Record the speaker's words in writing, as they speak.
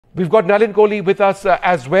We've got Nalin Kohli with us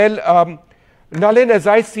as well. Nalin, as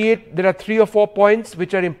I see it, there are 3 or 4 points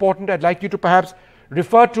which are important. I'd like you to perhaps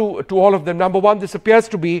refer to all of them. Number one, this appears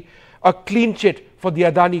to be a clean chit for the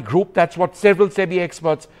Adani group. That's what several SEBI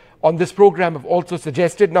experts on this program have also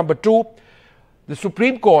suggested. Number two, the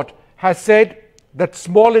Supreme Court has said that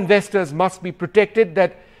small investors must be protected,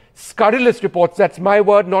 that scurrilous reports, that's my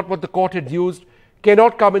word, not what the court had used,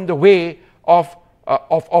 cannot come in the way of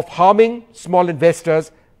harming small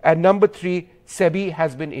investors. And number three, SEBI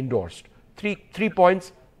has been endorsed. Three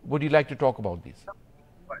points. Would you like to talk about these?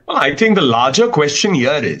 Well, I think the larger question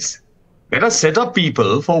here is, let us set up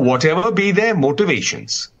people, for whatever be their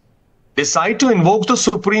motivations, decide to invoke the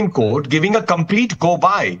Supreme Court, giving a complete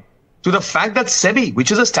go-by to the fact that SEBI,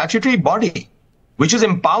 which is a statutory body, which is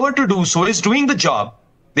empowered to do so, is doing the job.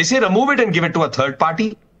 They say remove it and give it to a third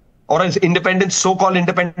party or an independent, so-called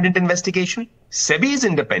independent investigation. SEBI is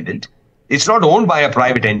independent. It's not owned by a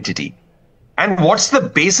private entity. And what's the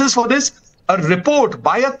basis for this? A report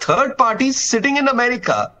by a third party sitting in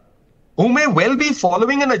America who may well be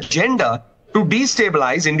following an agenda to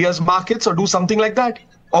destabilize India's markets or do something like that,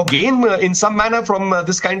 or gain in some manner from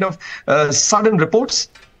this kind of sudden reports.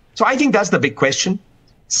 So I think that's the big question.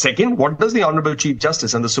 Second, what does the Honorable Chief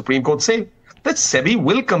Justice and the Supreme Court say? That SEBI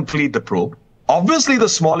will complete the probe. Obviously, the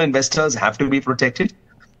small investors have to be protected.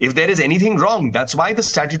 If there is anything wrong, that's why the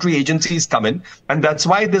statutory agencies come in, and that's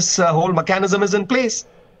why this whole mechanism is in place.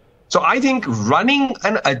 So I think running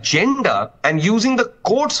an agenda and using the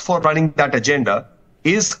courts for running that agenda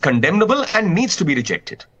is condemnable and needs to be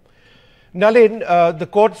rejected. Nalin, the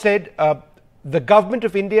court said the government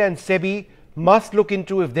of India and SEBI must look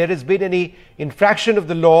into if there has been any infraction of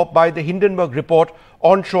the law by the Hindenburg report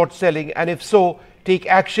on short selling, and if so, take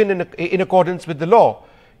action in accordance with the law.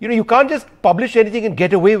 You know, you can't just publish anything and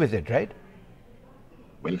get away with it, right?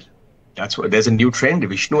 Well, that's why there's a new trend,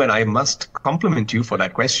 Vishnu, and I must compliment you for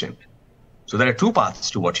that question. So there are two parts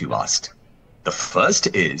to what you asked. The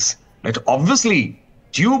first is that obviously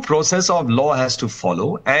due process of law has to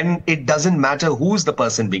follow, and it doesn't matter who's the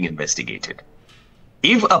person being investigated.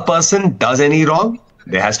 If a person does any wrong,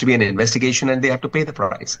 there has to be an investigation and they have to pay the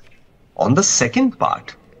price. On the second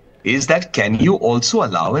part is that can you also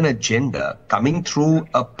allow an agenda coming through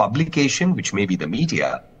a publication, which may be the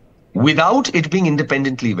media, without it being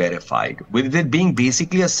independently verified, with it being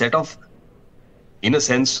basically a set of, in a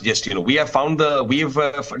sense, just, you know, we have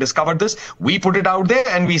discovered this, we put it out there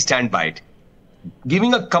and we stand by it.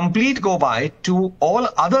 Giving a complete go-by to all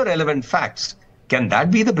other relevant facts. Can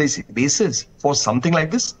that be the basis for something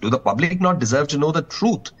like this? Do the public not deserve to know the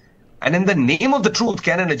truth? And in the name of the truth,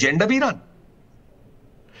 can an agenda be run?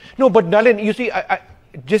 No, but Nalin, you see,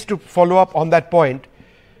 just to follow up on that point,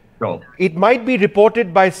 no. It might be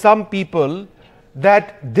reported by some people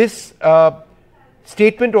that this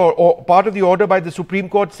statement or part of the order by the Supreme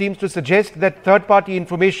Court seems to suggest that third-party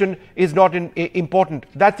information is not important.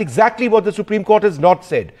 That's exactly what the Supreme Court has not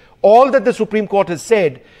said. All that the Supreme Court has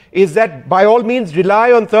said is that by all means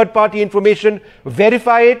rely on third-party information,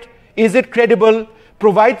 verify it, is it credible,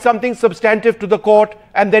 provide something substantive to the court,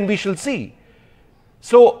 and then we shall see.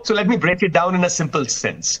 So let me break it down in a simple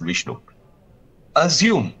sense, Vishnu.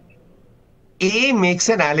 Assume A makes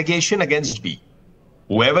an allegation against B.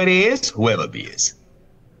 Whoever A is, whoever B is.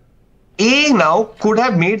 A now could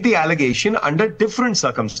have made the allegation under different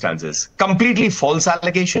circumstances. Completely false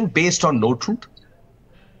allegation based on no truth.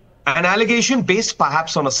 An allegation based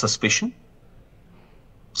perhaps on a suspicion,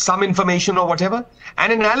 some information or whatever,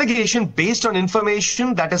 and an allegation based on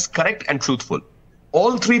information that is correct and truthful.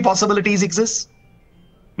 All three possibilities exist.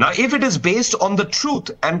 Now, if it is based on the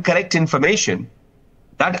truth and correct information,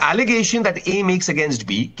 that allegation that A makes against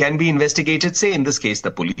B can be investigated, say in this case,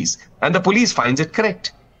 the police, and the police finds it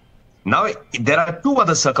correct. Now, there are two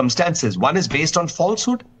other circumstances. One is based on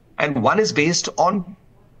falsehood and one is based on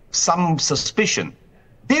some suspicion.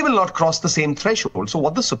 They will not cross the same threshold. So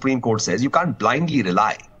what the Supreme Court says, you can't blindly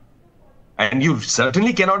rely. And you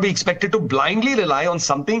certainly cannot be expected to blindly rely on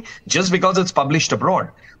something just because it's published abroad,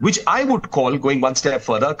 which I would call, going one step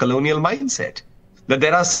further, a colonial mindset. That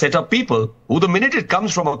there are set up people who, the minute it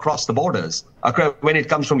comes from across the borders, when it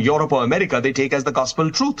comes from Europe or America, they take as the gospel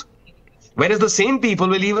truth. Whereas the same people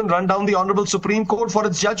will even run down the Honorable Supreme Court for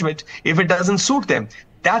its judgment if it doesn't suit them.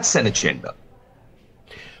 That's an agenda.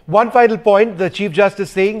 One final point, the Chief Justice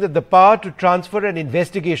saying that the power to transfer an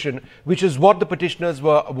investigation, which is what the petitioners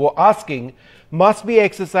were asking, must be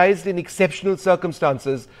exercised in exceptional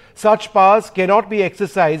circumstances. Such powers cannot be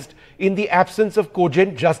exercised in the absence of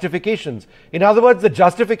cogent justifications. In other words, the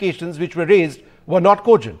justifications which were raised were not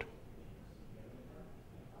cogent.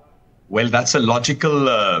 Well, that's a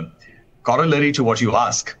logical corollary to what you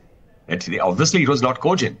ask. Obviously, it was not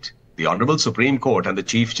cogent. The Honorable Supreme Court and the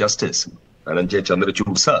Chief Justice, Ranjay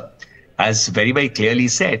Chandrachud sir, has very, very clearly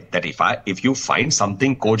said that if you find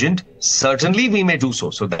something cogent, certainly we may do so.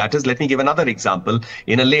 So that is, let me give another example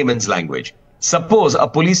in a layman's language. Suppose a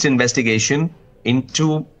police investigation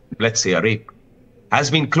into, let's say, a rape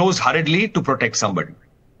has been closed hurriedly to protect somebody.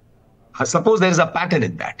 Suppose there is a pattern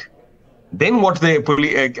in that. Then what the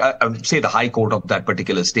say the High Court of that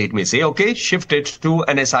particular state may say, okay, shift it to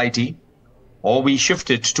an SIT, or we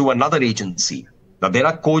shift it to another agency. Now, there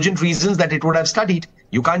are cogent reasons that it would have studied.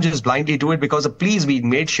 You can't just blindly do it because the police we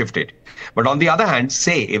made shift it. But on the other hand,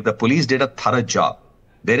 say if the police did a thorough job,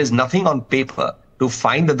 there is nothing on paper to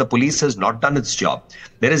find that the police has not done its job.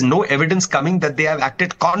 There is no evidence coming that they have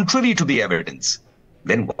acted contrary to the evidence.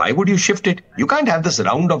 Then why would you shift it? You can't have this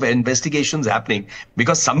round of investigations happening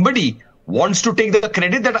because somebody wants to take the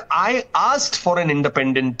credit that I asked for an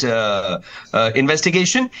independent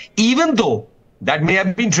investigation, even though that may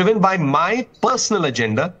have been driven by my personal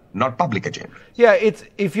agenda, not public agenda. Yeah, it's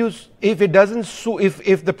if it doesn't suit,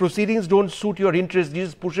 if the proceedings don't suit your interest, you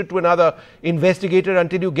just push it to another investigator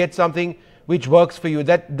until you get something which works for you.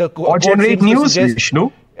 That the court generate news, Vishnu.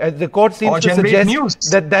 The court seems to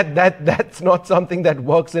suggest that that's not something that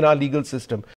works in our legal system.